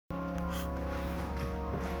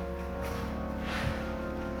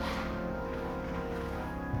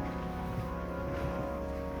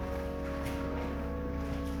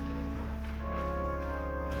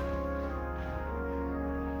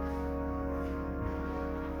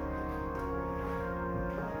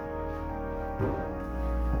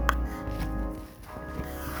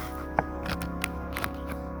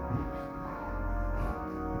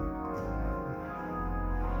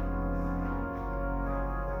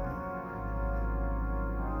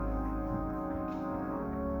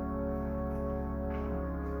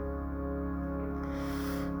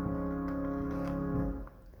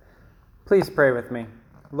Please pray with me.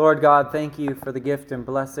 Lord God, thank you for the gift and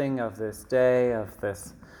blessing of this day, of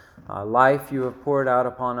this life you have poured out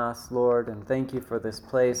upon us, Lord, and thank you for this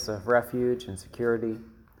place of refuge and security.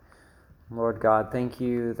 Lord God, thank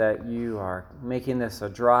you that you are making this a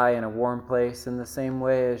dry and a warm place in the same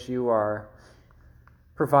way as you are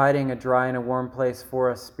providing a dry and a warm place for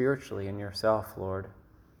us spiritually in yourself, Lord.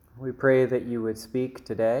 We pray that you would speak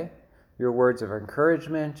today, your words of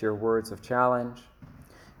encouragement, your words of challenge.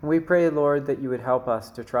 And we pray, Lord, that you would help us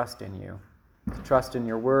to trust in you, to trust in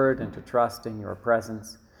your word and to trust in your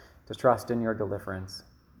presence, to trust in your deliverance.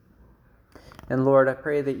 And Lord, I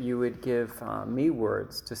pray that you would give me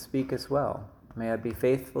words to speak as well. May I be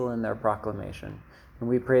faithful in their proclamation. And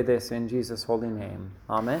we pray this in Jesus' holy name.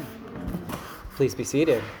 Amen. Please be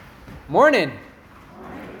seated. Morning.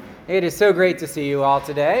 It is so great to see you all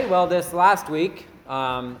today. Well, this last week,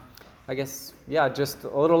 just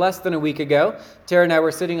a little less than a week ago, Tara and I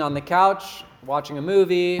were sitting on the couch watching a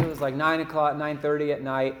movie. It was like 9:30 at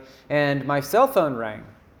night, and my cell phone rang.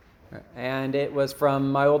 And it was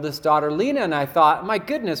from my oldest daughter, Lena, and I thought, my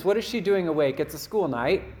goodness, what is she doing awake? It's a school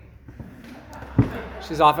night.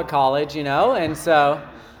 She's off at college, and so,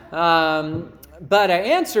 but I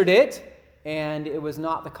answered it, and it was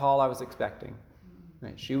not the call I was expecting.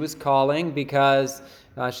 Right. She was calling because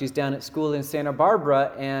she's down at school in Santa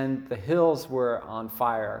Barbara, and the hills were on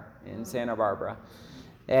fire in Santa Barbara.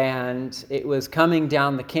 And it was coming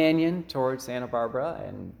down the canyon towards Santa Barbara,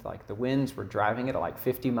 and the winds were driving it at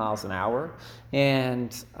 50 miles an hour.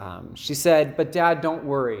 And she said, "But Dad, don't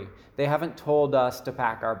worry. They haven't told us to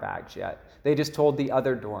pack our bags yet. They just told the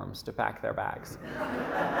other dorms to pack their bags."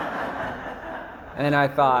 And I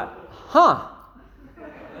thought,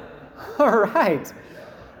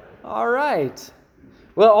 All right.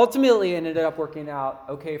 Well, ultimately, it ended up working out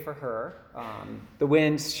okay for her. The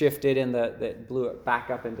winds shifted and that blew it back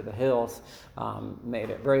up into the hills, made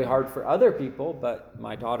it very hard for other people, but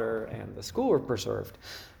my daughter and the school were preserved.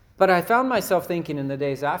 But I found myself thinking in the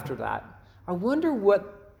days after that, I wonder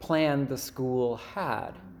what plan the school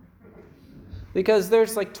had. Because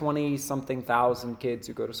there's 20-something thousand kids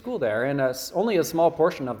who go to school there, and only a small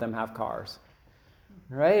portion of them have cars.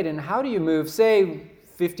 Right? And how do you move, say,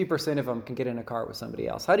 50% of them can get in a car with somebody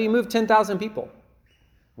else. How do you move 10,000 people?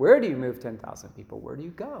 Where do you move 10,000 people? Where do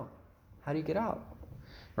you go? How do you get out?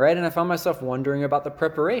 Right? And I found myself wondering about the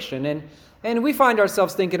preparation. And we find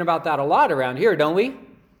ourselves thinking about that a lot around here, don't we?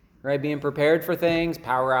 Right? Being prepared for things,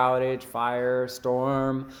 power outage, fire,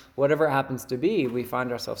 storm, whatever it happens to be, we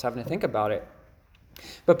find ourselves having to think about it.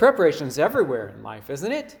 But preparation is everywhere in life,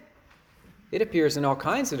 isn't it? It appears in all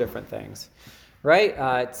kinds of different things. Right?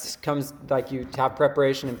 It comes you have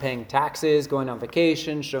preparation in paying taxes, going on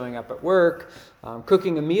vacation, showing up at work,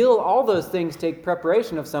 cooking a meal. All those things take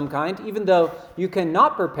preparation of some kind, even though you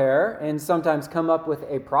cannot prepare and sometimes come up with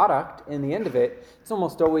a product in the end of it. It's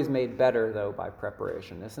almost always made better, though, by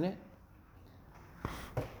preparation, isn't it?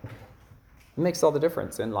 It makes all the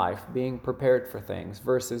difference in life, being prepared for things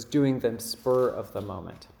versus doing them spur of the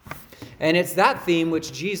moment. And it's that theme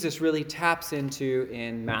which Jesus really taps into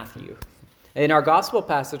in Matthew. In our gospel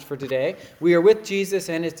passage for today, we are with Jesus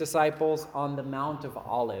and his disciples on the Mount of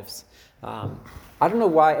Olives. I don't know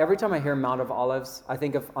why, every time I hear Mount of Olives, I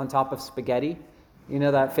think of On Top of Spaghetti. You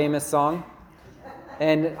know that famous song?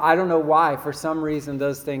 And I don't know why, for some reason,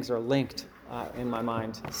 those things are linked in my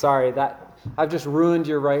mind. Sorry, that I've just ruined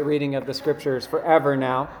your right reading of the scriptures forever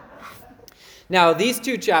now. Now, these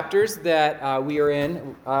two chapters that we are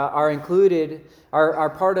in are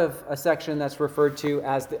part of a section that's referred to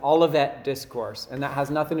as the Olivet Discourse, and that has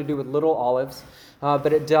nothing to do with little olives,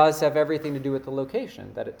 but it does have everything to do with the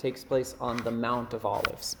location, that it takes place on the Mount of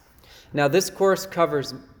Olives. Now, this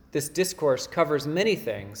discourse covers many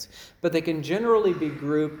things, but they can generally be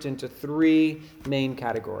grouped into three main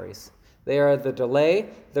categories. They are the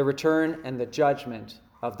delay, the return, and the judgment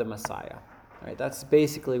of the Messiah. Right, that's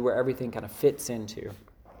basically where everything kind of fits into.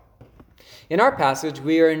 In our passage,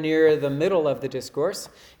 we are near the middle of the discourse,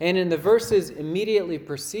 and in the verses immediately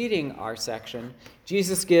preceding our section,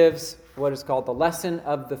 Jesus gives what is called the lesson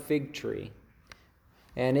of the fig tree.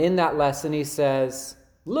 And in that lesson, he says,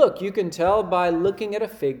 "Look, you can tell by looking at a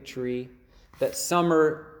fig tree that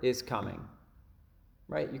summer is coming."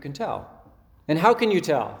 Right? You can tell. And how can you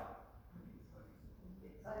tell?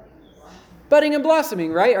 Budding and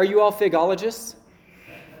blossoming, right? Are you all figologists?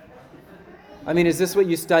 I mean, is this what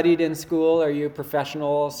you studied in school? Are you a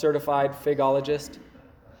professional, certified figologist?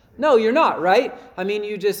 No, you're not, right? I mean,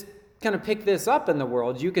 you just kind of pick this up in the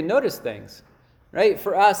world. You can notice things, right?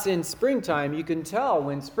 For us in springtime, you can tell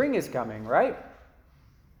when spring is coming, right?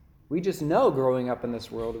 We just know growing up in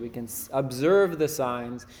this world, we can observe the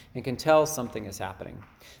signs and can tell something is happening.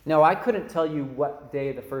 Now, I couldn't tell you what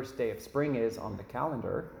day the first day of spring is on the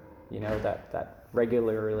calendar, that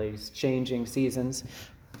regularly changing seasons,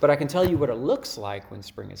 but I can tell you what it looks like when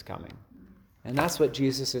spring is coming. And that's what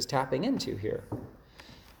Jesus is tapping into here.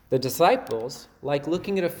 The disciples, like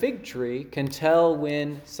looking at a fig tree, can tell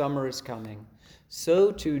when summer is coming.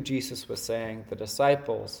 So too, Jesus was saying, the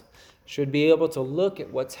disciples should be able to look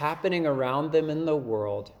at what's happening around them in the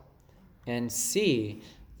world and see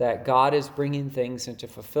that God is bringing things into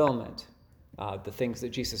fulfillment, the things that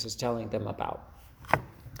Jesus is telling them about.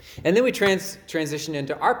 And then we transition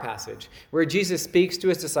into our passage, where Jesus speaks to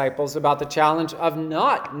his disciples about the challenge of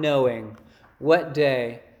not knowing what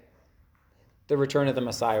day the return of the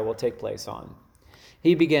Messiah will take place on.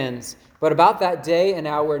 He begins, "But about that day and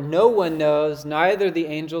hour no one knows, neither the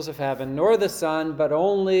angels of heaven nor the Son, but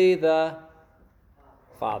only the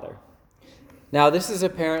Father." Now, this is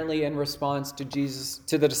apparently in response to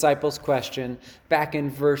the disciples' question back in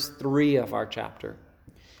verse 3 of our chapter.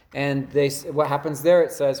 And what happens there,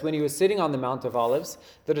 it says, "When he was sitting on the Mount of Olives,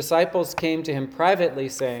 the disciples came to him privately,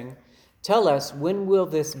 saying, 'Tell us, when will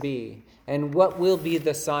this be? And what will be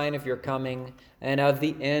the sign of your coming and of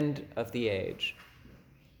the end of the age?'"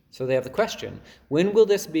 So they have the question, when will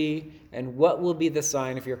this be, and what will be the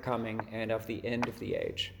sign of your coming and of the end of the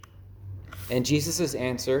age? And Jesus'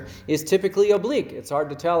 answer is typically oblique. It's hard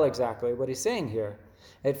to tell exactly what he's saying here.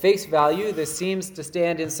 At face value, this seems to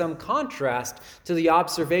stand in some contrast to the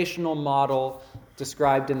observational model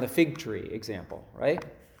described in the fig tree example, right?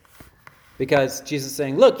 Because Jesus is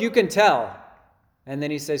saying, look, you can tell. And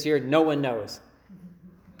then he says here, no one knows.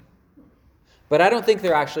 But I don't think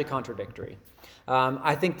they're actually contradictory.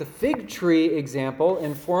 I think the fig tree example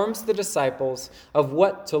informs the disciples of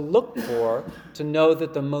what to look for to know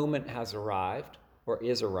that the moment has arrived or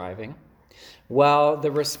is arriving, while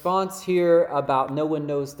the response here about no one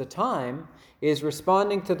knows the time is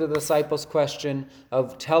responding to the disciples' question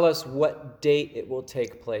of tell us what date it will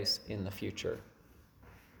take place in the future.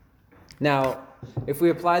 Now, if we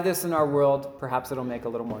apply this in our world, perhaps it'll make a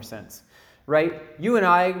little more sense. Right? You and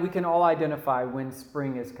I, we can all identify when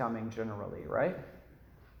spring is coming generally, right?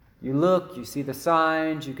 You look, you see the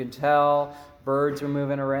signs, you can tell birds are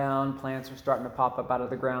moving around, plants are starting to pop up out of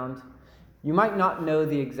the ground. You might not know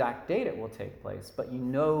the exact date it will take place, but you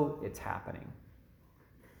know it's happening.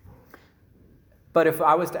 But if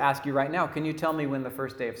I was to ask you right now, can you tell me when the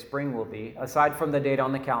first day of spring will be? Aside from the date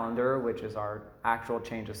on the calendar, which is our actual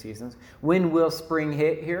change of seasons, when will spring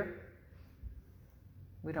hit here?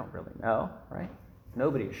 We don't really know, right?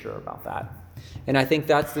 Nobody is sure about that. And I think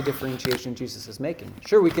that's the differentiation Jesus is making.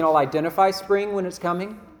 Sure, we can all identify spring when it's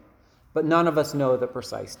coming, but none of us know the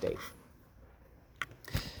precise date.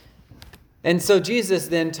 And so Jesus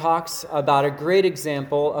then talks about a great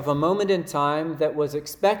example of a moment in time that was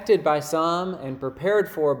expected by some and prepared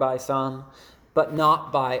for by some, but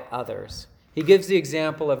not by others. He gives the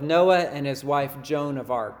example of Noah and his wife Joan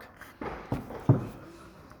of Arc.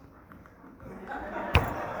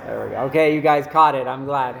 There we go. Okay, you guys caught it. I'm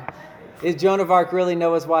glad. Is Joan of Arc really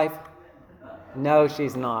Noah's wife? No,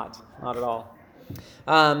 she's not. Not at all.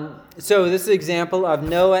 So this is an example of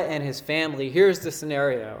Noah and his family. Here's the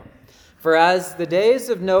scenario. For as the days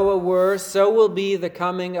of Noah were, so will be the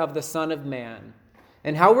coming of the Son of Man.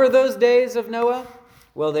 And how were those days of Noah?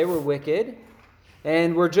 Well, they were wicked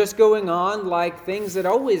and were just going on like things that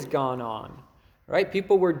always gone on. Right?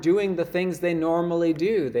 People were doing the things they normally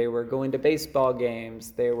do. They were going to baseball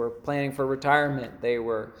games. They were planning for retirement. They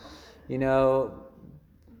were,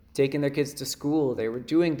 taking their kids to school. They were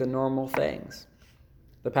doing the normal things.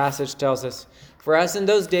 The passage tells us, for as in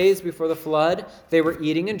those days before the flood, they were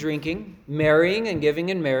eating and drinking, marrying and giving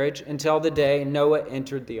in marriage until the day Noah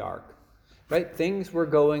entered the ark. Right? Things were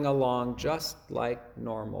going along just like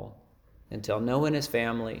normal until Noah and his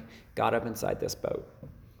family got up inside this boat.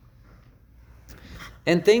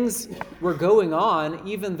 And things were going on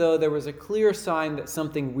even though there was a clear sign that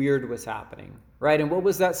something weird was happening, right? And what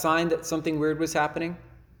was that sign that something weird was happening?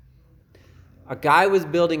 A guy was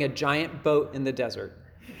building a giant boat in the desert,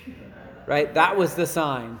 right? That was the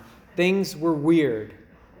sign. Things were weird,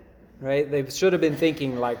 right? They should have been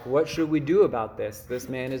thinking, like, what should we do about this? This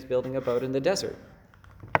man is building a boat in the desert.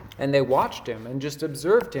 And they watched him and just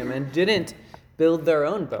observed him and didn't build their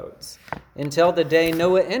own boats until the day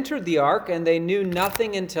Noah entered the ark, and they knew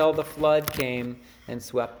nothing until the flood came and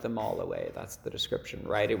swept them all away. That's the description,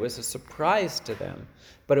 right? It was a surprise to them,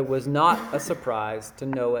 but it was not a surprise to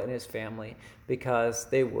Noah and his family because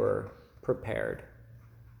they were prepared.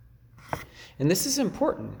 And this is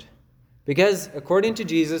important Because according to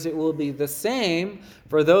Jesus, it will be the same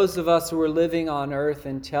for those of us who are living on earth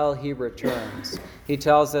until he returns. He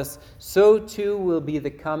tells us, so too will be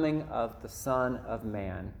the coming of the Son of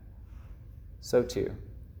Man. So too.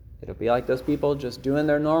 It'll be like those people just doing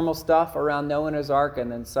their normal stuff around Noah's Ark,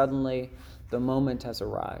 and then suddenly the moment has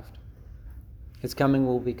arrived. His coming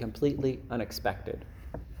will be completely unexpected.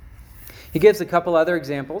 He gives a couple other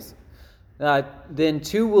examples. Then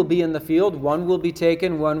 2 will be in the field, 1 will be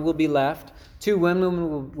taken, 1 will be left. 2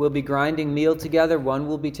 women will be grinding meal together, 1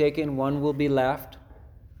 will be taken, 1 will be left.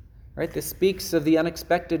 Right? This speaks of the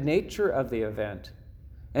unexpected nature of the event.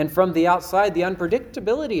 And from the outside, the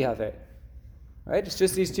unpredictability of it. Right? It's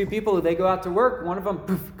just these 2 people, they go out to work, one of them,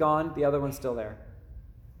 poof, gone, the other one's still there.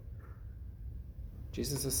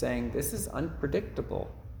 Jesus is saying, this is unpredictable.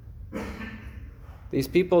 These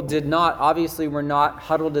people obviously were not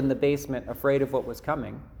huddled in the basement afraid of what was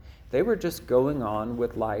coming. They were just going on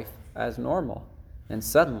with life as normal. And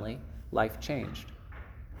suddenly, life changed.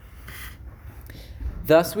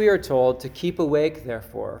 Thus we are told to keep awake,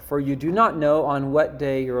 therefore, for you do not know on what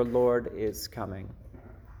day your Lord is coming.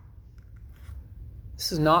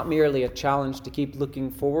 This is not merely a challenge to keep looking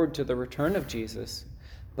forward to the return of Jesus,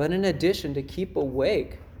 but in addition to keep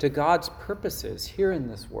awake to God's purposes here in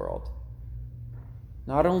this world.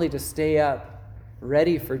 Not only to stay up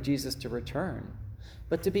ready for Jesus to return,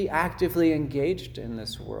 but to be actively engaged in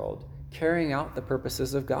this world, carrying out the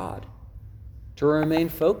purposes of God, to remain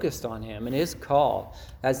focused on him and his call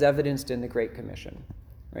as evidenced in the Great Commission.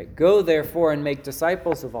 Right? Go therefore and make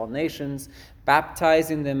disciples of all nations,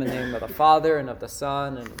 baptizing them in the name of the Father and of the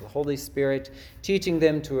Son and of the Holy Spirit, teaching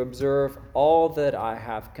them to observe all that I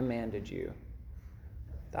have commanded you.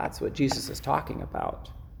 That's what Jesus is talking about.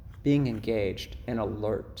 Being engaged and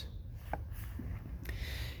alert.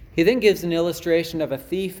 He then gives an illustration of a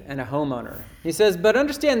thief and a homeowner. He says, but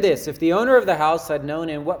understand this, if the owner of the house had known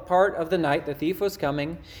in what part of the night the thief was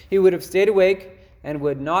coming, he would have stayed awake and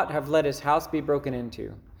would not have let his house be broken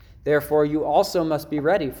into. Therefore, you also must be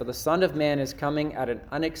ready, for the Son of Man is coming at an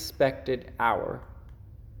unexpected hour.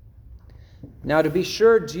 Now, to be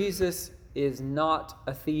sure, Jesus is not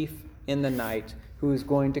a thief in the night who is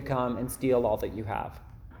going to come and steal all that you have.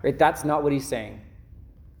 Right? That's not what he's saying.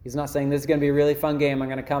 He's not saying this is going to be a really fun game. I'm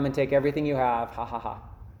going to come and take everything you have. Ha ha ha.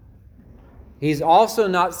 He's also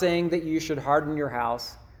not saying that you should harden your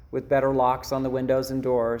house with better locks on the windows and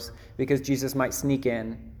doors because Jesus might sneak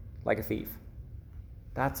in like a thief.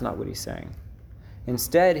 That's not what he's saying.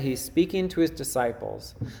 Instead, he's speaking to his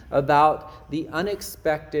disciples about the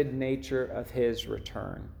unexpected nature of his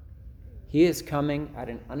return. He is coming at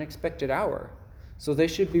an unexpected hour, so they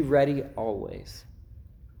should be ready always.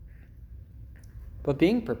 But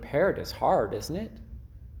being prepared is hard, isn't it?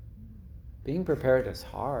 Being prepared is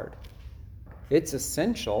hard. It's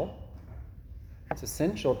essential. It's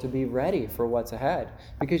essential to be ready for what's ahead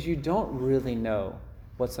because you don't really know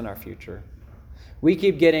what's in our future. We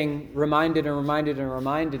keep getting reminded and reminded and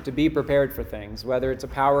reminded to be prepared for things, whether it's a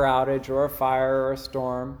power outage or a fire or a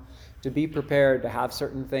storm, to be prepared, to have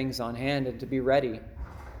certain things on hand and to be ready.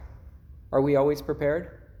 Are we always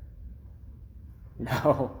prepared?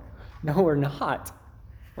 No, we're not.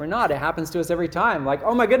 We're not. It happens to us every time. Like,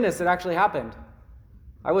 oh my goodness, it actually happened.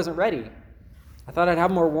 I wasn't ready. I thought I'd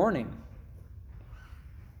have more warning.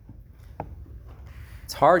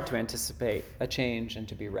 It's hard to anticipate a change and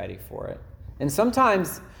to be ready for it. And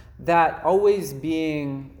sometimes that always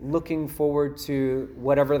being looking forward to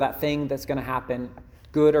whatever that thing that's going to happen,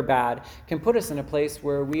 good or bad, can put us in a place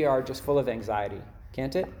where we are just full of anxiety,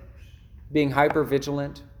 can't it? Being hyper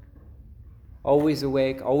vigilant, always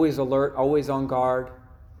awake, always alert, always on guard.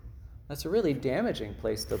 That's a really damaging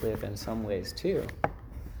place to live in some ways too.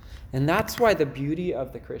 And that's why the beauty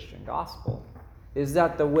of the Christian gospel is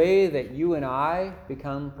that the way that you and I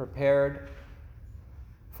become prepared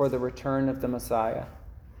for the return of the Messiah,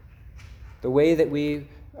 the way that we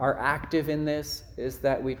are active in this is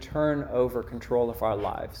that we turn over control of our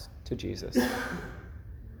lives to Jesus.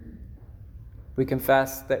 We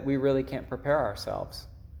confess that we really can't prepare ourselves,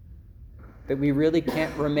 that we really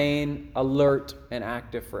can't remain alert and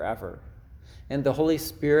active forever. And the Holy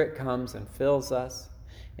Spirit comes and fills us,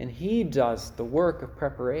 and he does the work of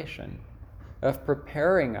preparation, of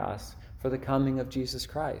preparing us for the coming of Jesus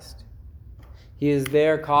Christ. He is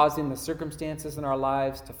there causing the circumstances in our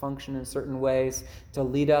lives to function in certain ways, to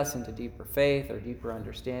lead us into deeper faith or deeper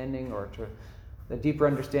understanding, or to the deeper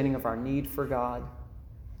understanding of our need for God.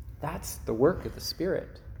 That's the work of the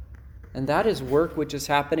Spirit. And that is work which is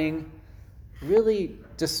happening really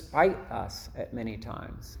despite us at many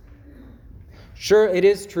times. Sure, it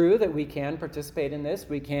is true that we can participate in this.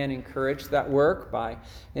 We can encourage that work by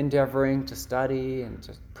endeavoring to study and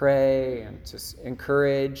to pray and to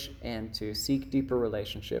encourage and to seek deeper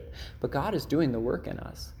relationship. But God is doing the work in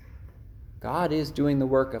us. God is doing the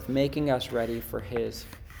work of making us ready for his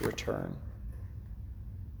return.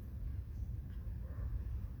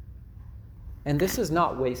 And this is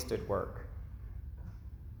not wasted work.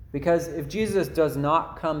 Because if Jesus does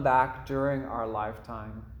not come back during our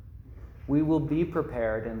lifetime, we will be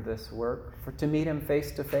prepared in this work to meet him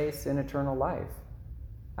face to face in eternal life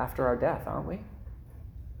after our death, aren't we?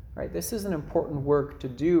 Right? This is an important work to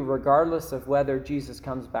do regardless of whether Jesus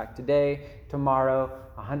comes back today, tomorrow,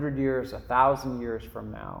 100 years, 1,000 years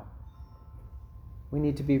from now. We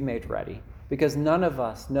need to be made ready because none of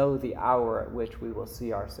us know the hour at which we will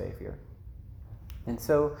see our Savior. And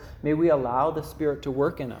so may we allow the Spirit to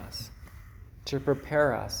work in us, to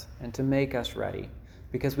prepare us, and to make us ready,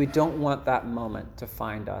 because we don't want that moment to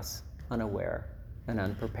find us unaware and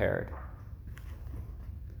unprepared.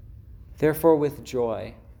 Therefore, with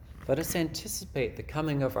joy, let us anticipate the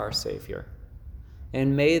coming of our Savior,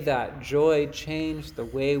 and may that joy change the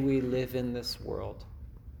way we live in this world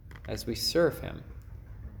as we serve him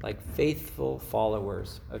like faithful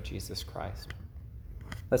followers of Jesus Christ.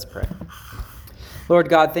 Let's pray. Lord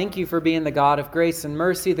God, thank you for being the God of grace and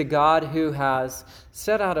mercy, the God who has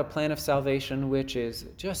set out a plan of salvation which is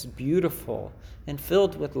just beautiful and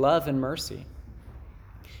filled with love and mercy.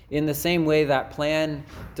 In the same way, that plan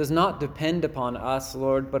does not depend upon us,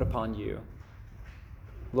 Lord, but upon you.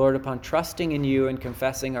 Lord, upon trusting in you and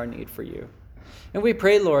confessing our need for you. And we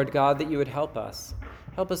pray, Lord God, that you would help us.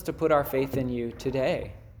 Help us to put our faith in you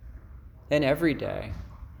today and every day.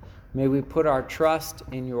 May we put our trust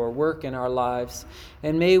in your work in our lives,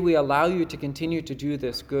 and may we allow you to continue to do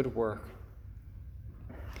this good work.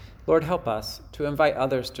 Lord, help us to invite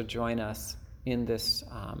others to join us in this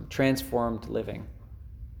transformed living.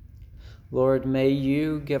 Lord, may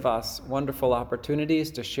you give us wonderful opportunities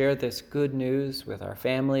to share this good news with our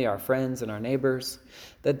family, our friends, and our neighbors,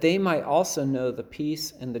 that they might also know the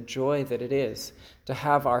peace and the joy that it is to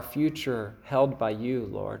have our future held by you,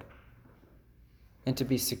 Lord, and to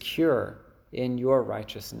be secure in your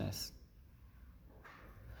righteousness.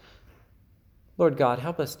 Lord God,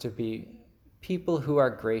 help us to be people who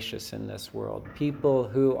are gracious in this world, people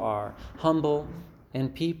who are humble,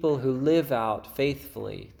 and people who live out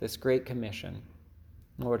faithfully this great commission.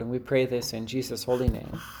 Lord, and we pray this in Jesus' holy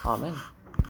name. Amen.